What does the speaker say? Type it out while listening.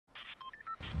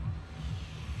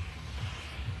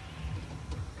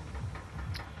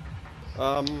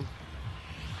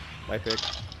My pick.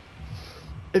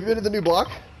 Have you been to the new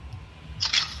block?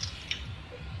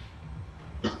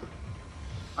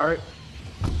 Alright.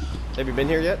 Have you been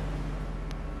here yet?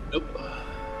 Nope.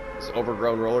 It's an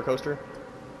overgrown roller coaster?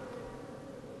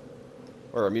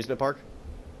 Or amusement park?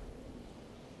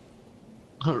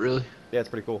 Oh, really? Yeah, it's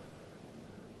pretty cool.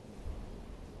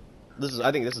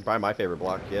 I think this is probably my favorite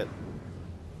block yet.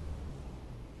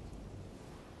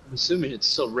 I'm assuming it's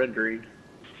still rendering.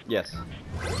 Yes.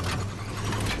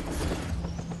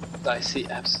 I see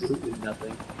absolutely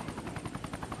nothing.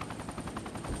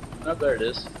 Oh, there it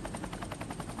is.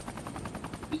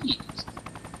 Eat.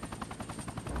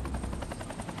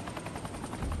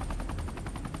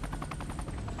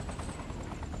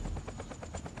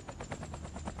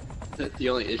 The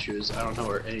only issue is I don't know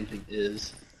where anything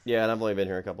is. Yeah, and I've only been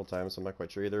here a couple times, so I'm not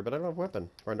quite sure either, but I don't have a weapon,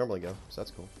 where I normally go, so that's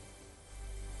cool.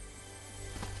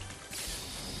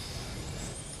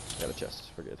 Got a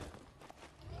chest, we're good.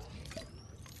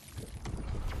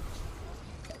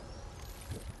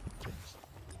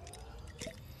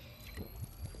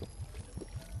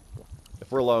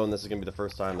 If we're alone, this is gonna be the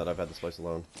first time that I've had this place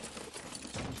alone.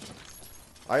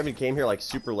 I even came here like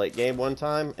super late game one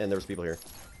time, and there was people here.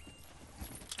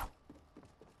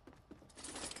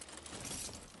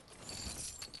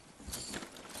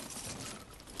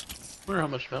 I wonder how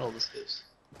much metal this is.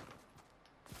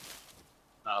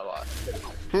 Not a lot.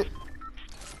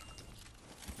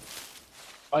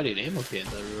 Fighting ammo cans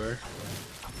everywhere.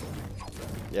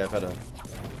 Yeah, I've had a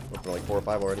open like 4 or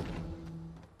 5 already.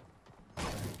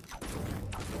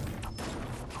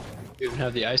 You even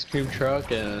have the ice cream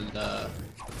truck and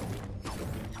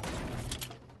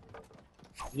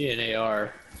need an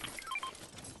AR.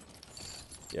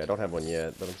 Yeah, I don't have one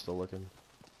yet, but I'm still looking.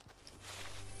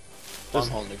 I'm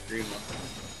holding a green one.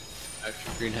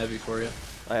 Extra green heavy for you.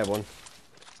 I have one.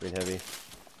 Green heavy.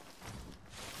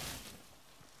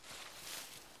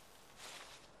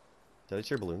 Did I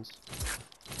share balloons?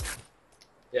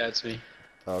 Yeah, it's me.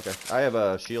 Oh, okay. I have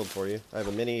a shield for you. I have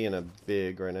a mini and a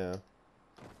big right now.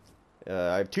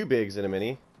 I have 2 bigs and a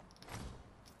mini.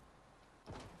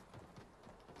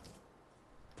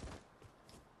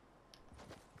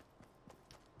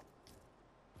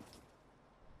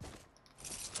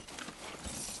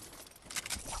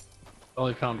 I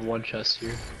only found one chest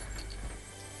here.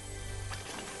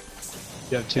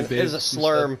 You have 2 bigs. There's a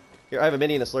slurm. Here, I have a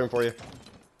mini and a slurm for you.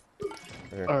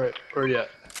 Right. Alright, where you at?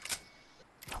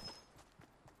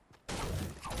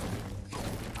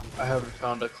 I haven't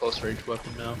found a close range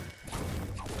weapon now.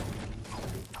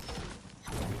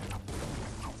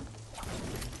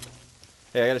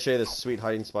 Hey, I gotta show you this sweet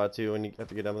hiding spot too when you have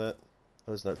to get done with that. Oh,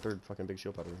 there's that 3rd fucking big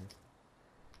shield pot over here.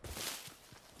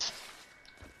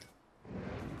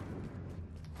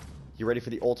 You ready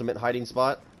for the ultimate hiding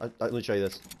spot? Let me show you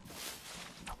this.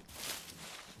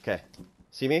 Okay.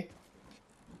 See me?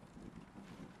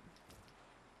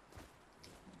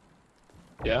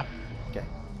 Yeah. Okay.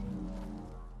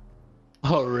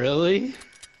 Oh, really?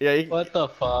 Yeah, What the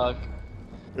fuck?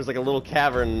 there's like a little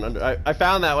cavern under. I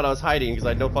found that when I was hiding because I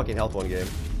had no fucking health one game.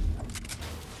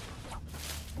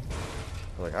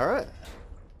 I'm like, alright.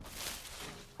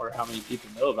 Or how many people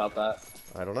know about that?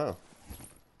 I don't know.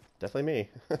 Definitely me.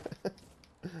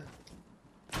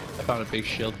 I found a big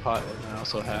shield pot and I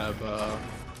also have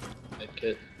med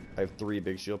kit. I have 3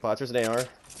 big shield pots. There's an AR.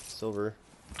 Silver.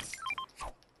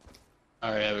 I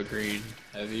already have a green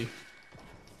heavy.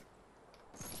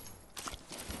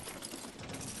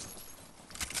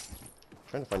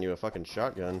 Trying to find you a fucking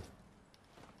shotgun.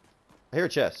 I hear a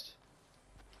chest.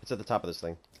 It's at the top of this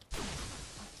thing.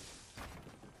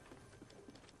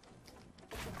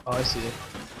 Oh, I see it.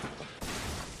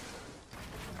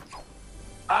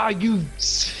 Ah, you!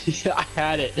 I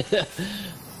had it.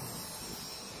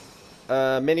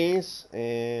 Minis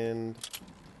and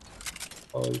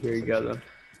Oh, here you go then.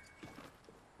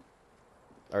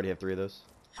 I already have 3 of those.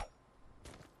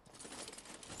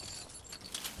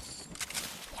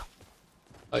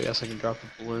 I guess I can drop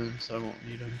the balloon, so I won't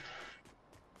need them.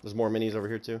 There's more minis over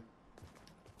here too.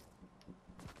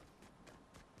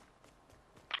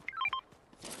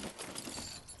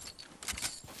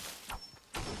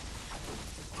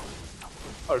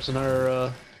 Oh, there's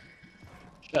another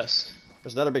chest.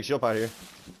 There's another big shield pot here.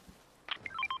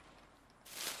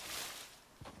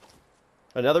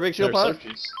 Another big shield pot?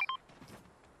 Searches.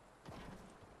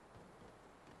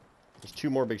 There's 2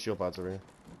 more big shield pots over here.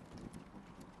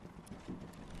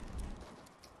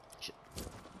 Shit.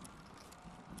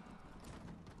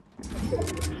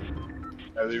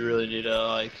 Yeah, we really need to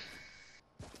like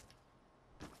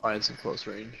find some close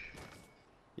range.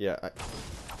 Yeah.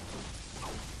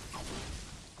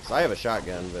 So I have a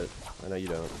shotgun, but I know you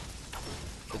don't.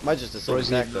 It might just a silver Roy's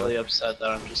tack getting though. really upset that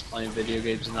I'm just playing video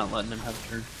games and not letting him have a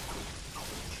turn.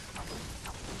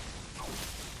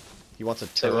 He wants a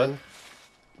Say what? turn.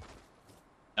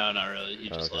 No, not really. He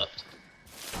just okay. left.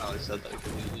 I only said that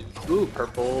because he leave. Ooh,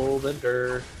 purple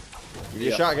vendor. Give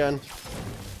you a shotgun.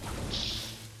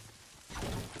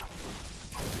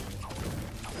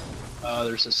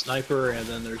 There's a sniper and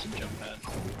then there's a jump pad.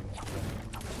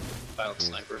 Silent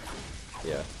sniper.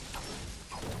 Yeah.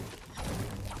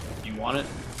 You want it?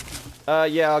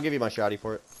 Yeah, I'll give you my shotty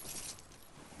for it.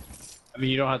 I mean,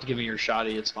 you don't have to give me your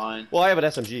shotty. It's fine. Well, I have an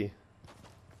SMG.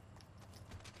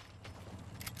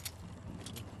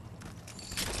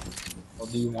 Well,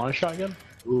 do you want a shotgun?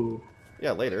 Ooh.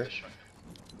 Yeah, later.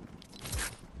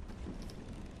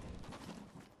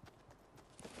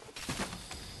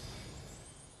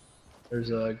 There's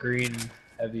a green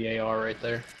heavy AR right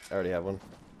there. I already have one.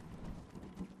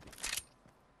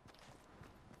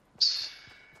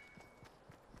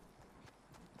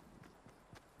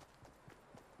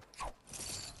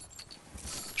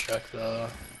 Check the.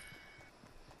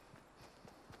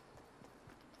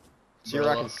 So you're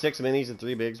rocking 6 minis and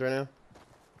 3 bigs right now?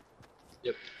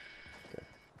 Yep. Okay.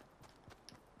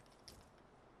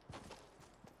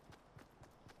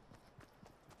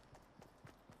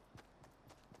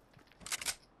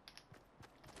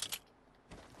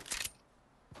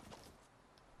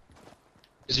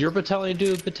 Does your battalion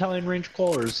do battalion range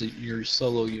call, or is it your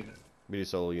solo unit? We do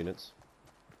solo units.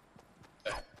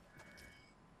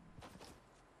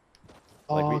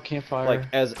 Oh, campfire. Like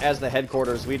as the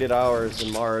headquarters, we did ours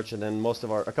in March, and then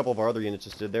a couple of our other units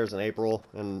just did theirs in April,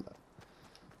 and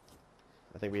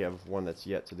I think we have one that's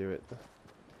yet to do it.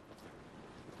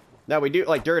 Now we do,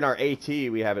 like during our AT,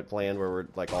 we have it planned where we're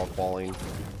like all falling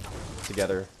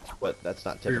together, but that's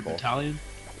not For your typical. battalion?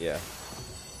 Yeah.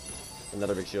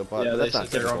 Another big shield pod. Yeah, But they that's not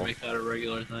said they're typical. gonna make that a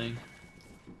regular thing.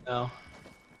 No.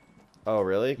 Oh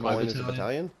really? My Calling as a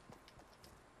battalion?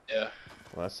 Yeah.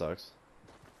 Well, that sucks.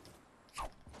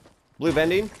 Blue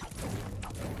vending.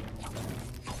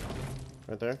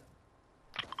 Right there.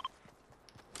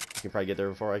 You can probably get there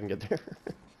before I can get there.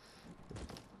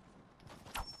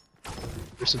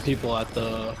 There's some people at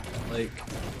the like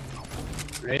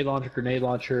grenade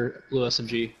launcher, blue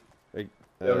SMG. Right,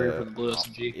 Over here for the blue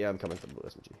SMG. Yeah, I'm coming for the blue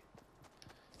SMG.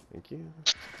 Thank you.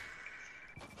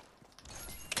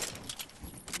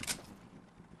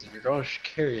 If you're going to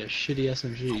carry a shitty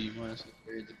SMG, you might as well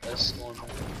carry the best one.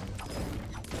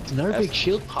 It's another big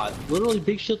shield pod. Literally,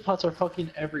 big shield pods are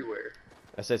fucking everywhere.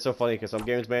 I say it's so funny because some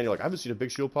games, man, you're like, I haven't seen a big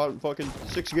shield pod in fucking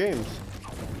 6 games.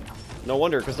 No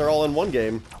wonder, because they're all in one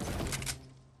game.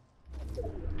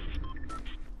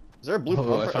 Is there a blue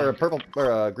pump or a purple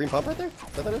or a green pump right there? Is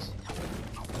that what that is?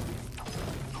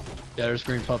 Yeah, there's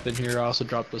green pump in here. I also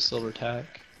dropped a silver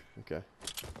tack. Okay.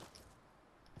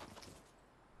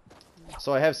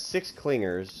 So I have 6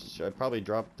 clingers. Should I probably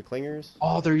drop the clingers?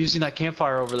 Oh, they're using that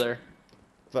campfire over there.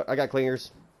 I got clingers.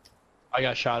 I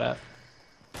got shot at.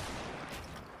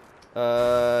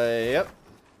 Yep.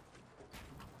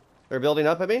 They're building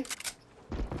up at me?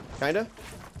 Kinda?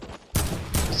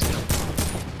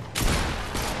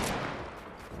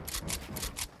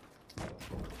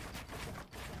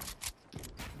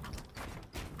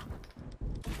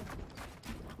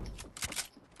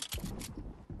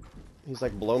 He's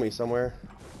like below me somewhere.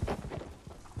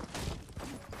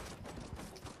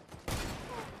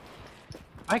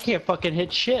 I can't fucking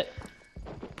hit shit.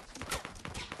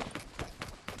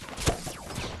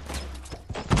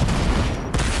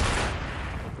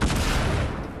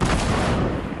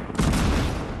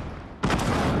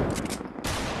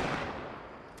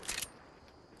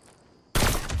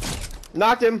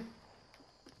 Knocked him!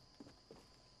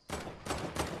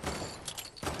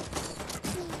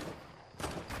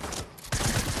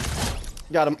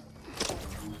 Got him.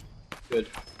 Good.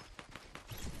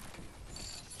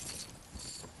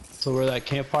 So where that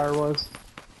campfire was?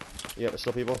 Yeah, there's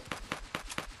still people.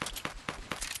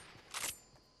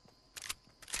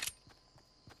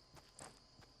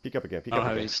 Peek up again. Peek I up don't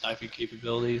have again. any sniping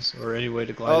capabilities or any way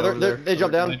to glide over Oh, there. they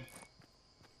jumped down.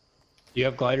 You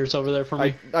have gliders over there for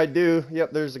me? I do.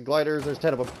 Yep, there's gliders. There's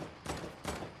 10 of them.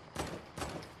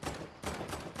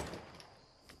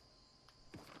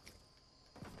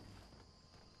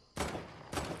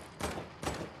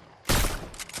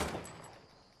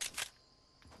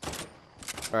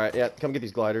 Alright, yeah, come get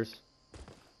these gliders.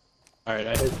 Alright,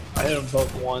 I hit them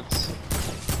both once.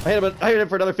 I hit him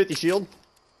for another 50 shield.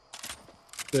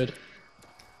 Good.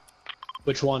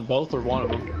 Which one? Both or one of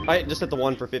them? I just hit the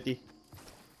one for 50.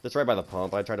 That's right by the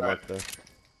pump. I tried to mark the... Yeah,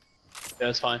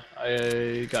 that's fine.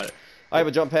 I got it. I have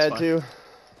a jump pad too.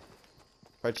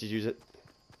 Probably should use it.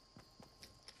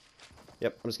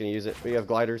 Yep, I'm just gonna use it. We have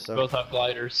gliders, so. Both have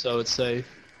gliders, so it's safe.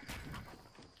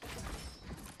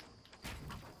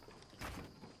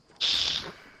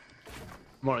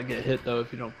 I'm gonna get hit though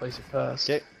if you don't place it fast.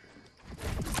 Okay.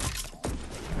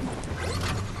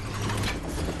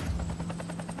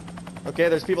 Okay,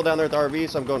 there's people down there at the RV,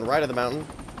 so I'm going right at the mountain.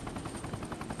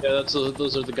 Yeah, those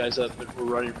are the guys that were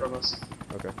running from us.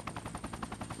 Okay.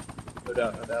 No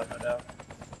doubt, no doubt, no doubt.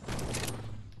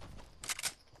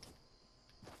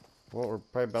 Well, we're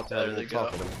probably about to have a There they little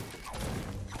talk go. with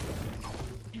them.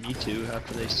 You need to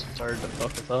after they started to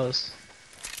fuck with us.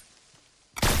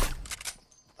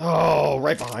 Oh,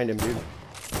 right behind him, dude.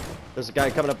 There's a guy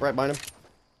coming up right behind him.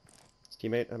 His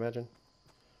teammate, I imagine.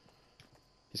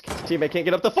 His teammate can't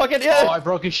get up the fucking. Yeah! Oh, I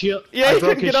broke his shield. Yeah, I he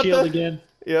broke couldn't his get up shield the- again.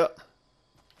 Yeah.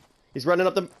 He's running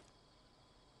up the.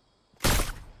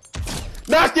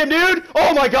 Knocked him, dude!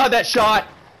 Oh my god, that shot!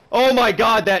 Oh my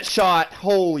god, that shot!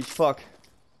 Holy fuck.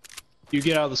 You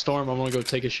get out of the storm, I'm gonna go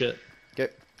take a shit.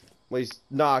 Okay. Well, he's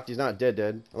knocked. He's not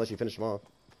dead, unless you finish him off.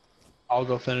 I'll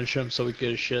go finish him so we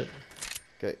get his shit.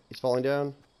 Okay, he's falling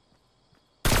down.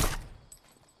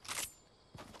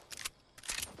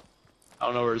 I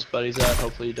don't know where his buddy's at.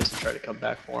 Hopefully he doesn't try to come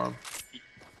back for him.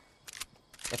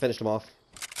 I finished him off.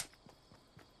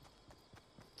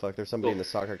 Fuck, there's somebody in the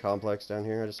soccer complex down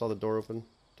here. I just saw the door open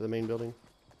to the main building.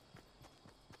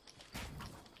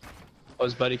 Oh,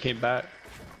 his buddy came back.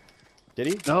 Did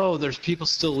he? No, there's people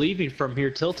still leaving from here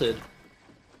tilted.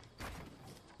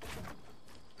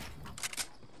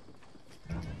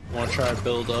 I want to try to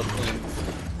build up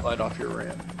and light off your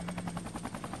ramp.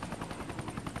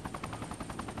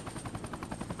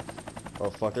 Oh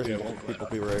fuck, there's Yeah, people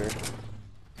right here.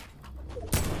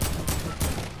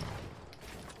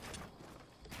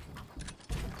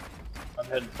 I'm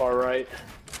heading far right.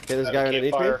 Okay, there's a guy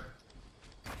underneath me.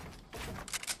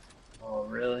 Oh,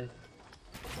 really?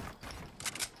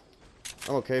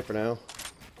 I'm okay for now.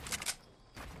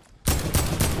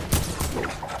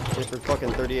 Just for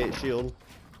fucking 38 shield.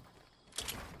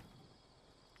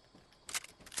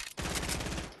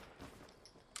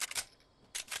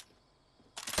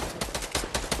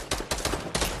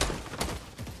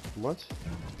 What?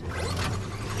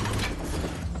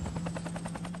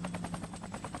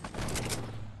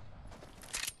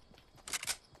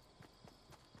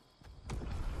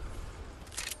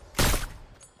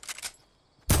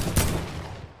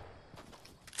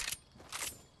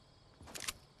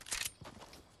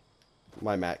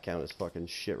 My mat count is fucking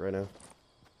shit right now.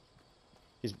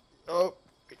 He's... Oh!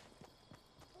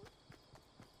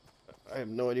 I have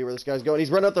no idea where this guy's going. He's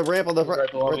running up the ramp on the front.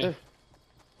 Right below me. There.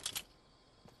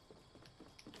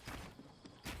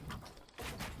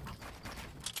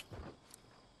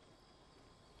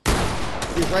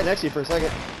 He was right next to you for a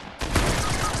second.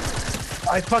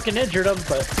 I fucking injured him,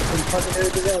 but didn't fucking do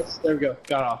anything else. There we go.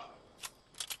 Got off.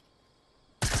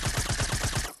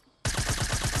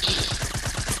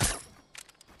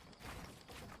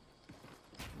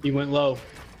 He went low.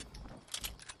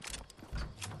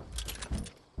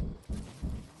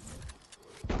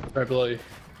 Right below you.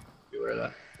 Be aware of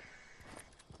that.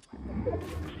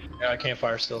 Yeah, I can't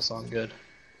fire still, so I'm good.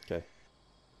 Okay.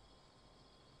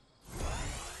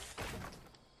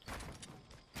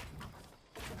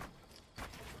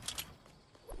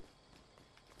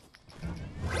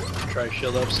 Try to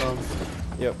shield up some.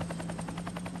 Yep.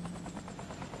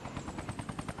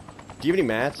 Do you have any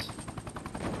mats?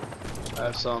 I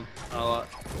have some. Not a lot.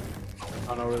 I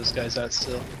don't know where this guy's at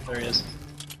still. There he is.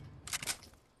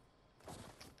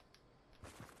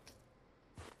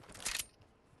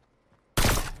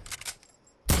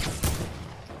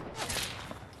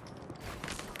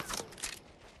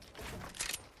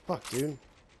 Fuck, dude.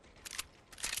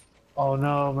 Oh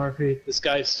no, Murphy. This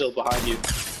guy's still behind you.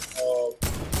 Oh.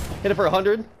 Hit it for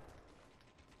 100.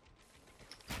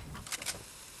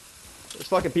 There's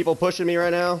fucking people pushing me right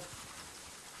now.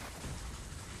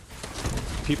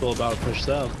 People about to push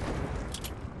them.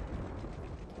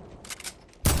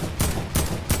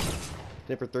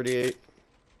 Hit it for 38.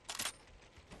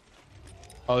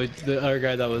 Oh, the other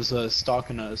guy that was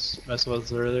stalking us, messing with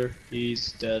us earlier,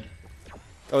 he's dead.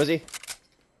 Oh, is he?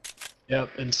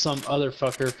 Yep, and some other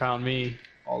fucker found me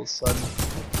all of a sudden.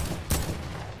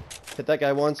 Hit that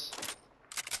guy once.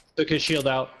 Took his shield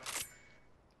out.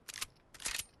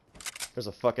 There's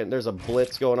a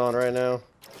blitz going on right now.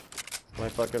 My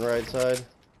fucking right side.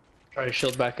 Try to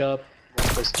shield back up.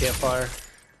 This campfire.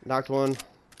 Knocked one.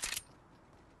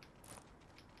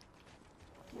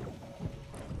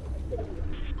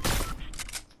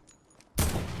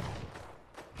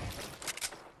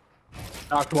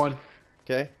 Knocked one.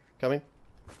 Okay, coming.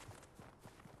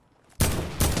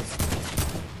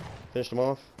 Finished him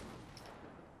off.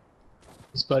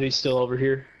 His buddy's still over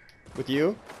here. With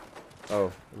you?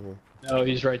 Oh. No,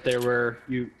 he's right there where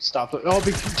you stopped. Oh,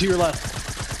 to your left.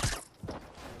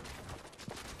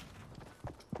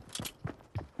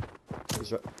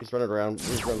 He's running around.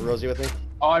 He's running Rosie with me.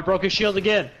 Oh, I broke his shield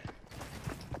again.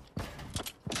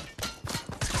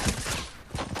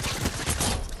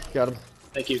 Got him.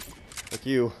 Thank you. Like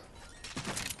you.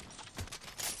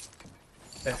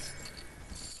 Okay.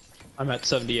 I'm at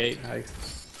 78.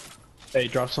 Hey,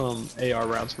 drop some AR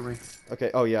rounds for me.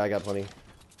 Okay. Oh yeah, I got plenty.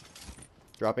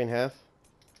 Dropping half.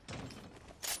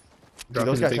 Dude,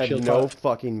 those guys had no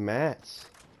fucking mats.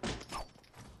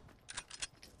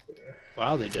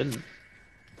 Wow, they didn't.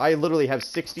 I literally have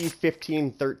 60,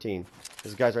 15, 13.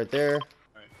 There's guys right there.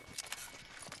 Right.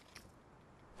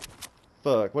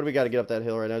 Fuck, what do we got to get up that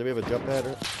hill right now? Do we have a jump pad?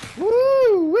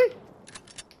 Woo! -wee!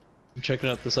 I'm checking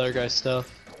out this other guy's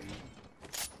stuff.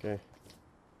 Okay.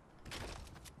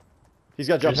 He's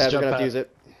got jump pad, we're gonna have to use it.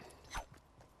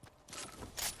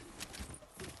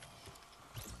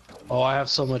 Oh, I have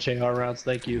so much AR rounds,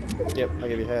 thank you. Yep, I'll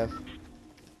give you half.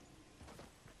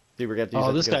 Dude, we're gonna have to use Oh,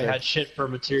 it this to get guy up there. had shit for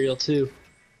material too.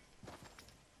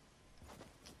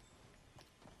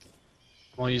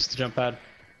 I want to use the jump pad.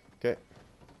 Okay.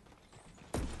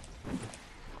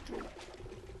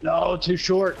 No, too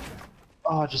short.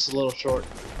 Oh, just a little short.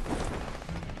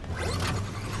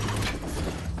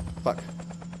 Fuck.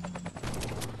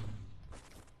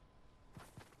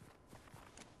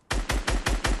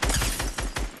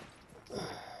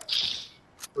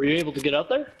 Were you able to get up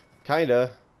there?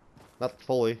 Kinda. Not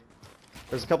fully.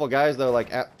 There's a couple guys that are like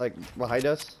behind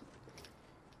us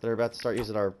that are about to start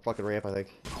using our fucking ramp, I think.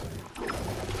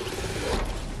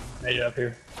 Made it up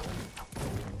here.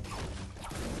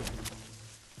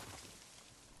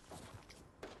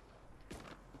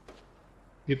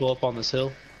 People up on this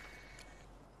hill.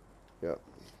 Yep.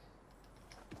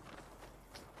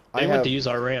 They went to use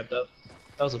our ramp though.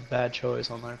 That was a bad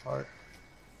choice on their part.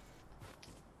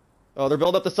 Oh, they're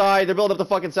building up the side. They're building up the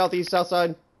fucking southeast, south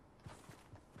side.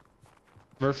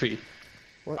 Murphy.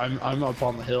 What? I'm up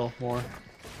on the hill more.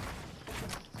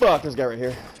 Fuck, this guy right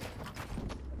here.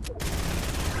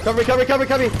 Cover me, cover me, cover me,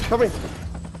 cover me, cover me.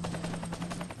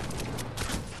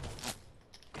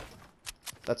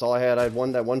 That's all I had. I had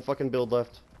that one fucking build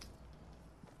left.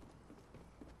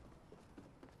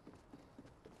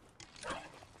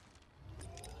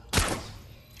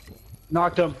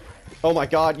 Knocked him. Oh my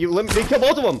god, you killed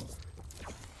both of them!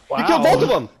 Wow. You killed both of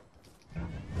them!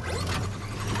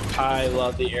 I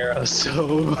love the arrows so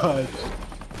much.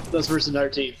 Those versus our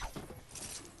team.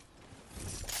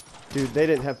 Dude, they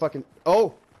didn't have fucking...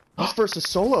 Oh! Us versus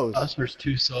solos! Us versus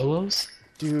 2 solos?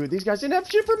 Dude, these guys didn't have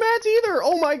shit for mats either!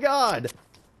 Oh my god!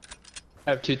 I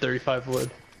have 235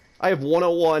 wood. I have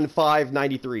 101,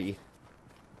 593.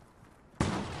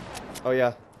 Oh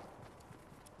yeah.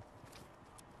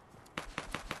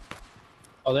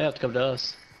 Oh, they have to come to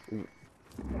us.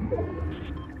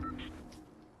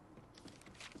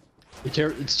 It's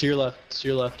to your left. It's to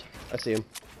your left. I see him.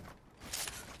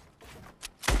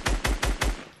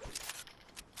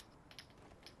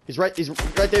 He's right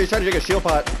there, he's trying to take a shield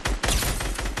pot.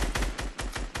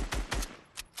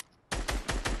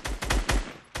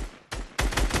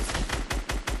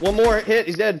 One more hit,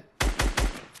 he's dead.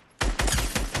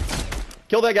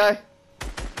 Kill that guy.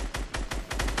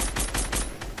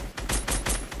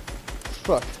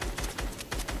 Fuck.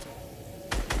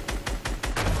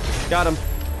 Got him.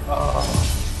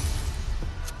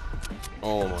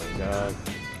 Oh my god.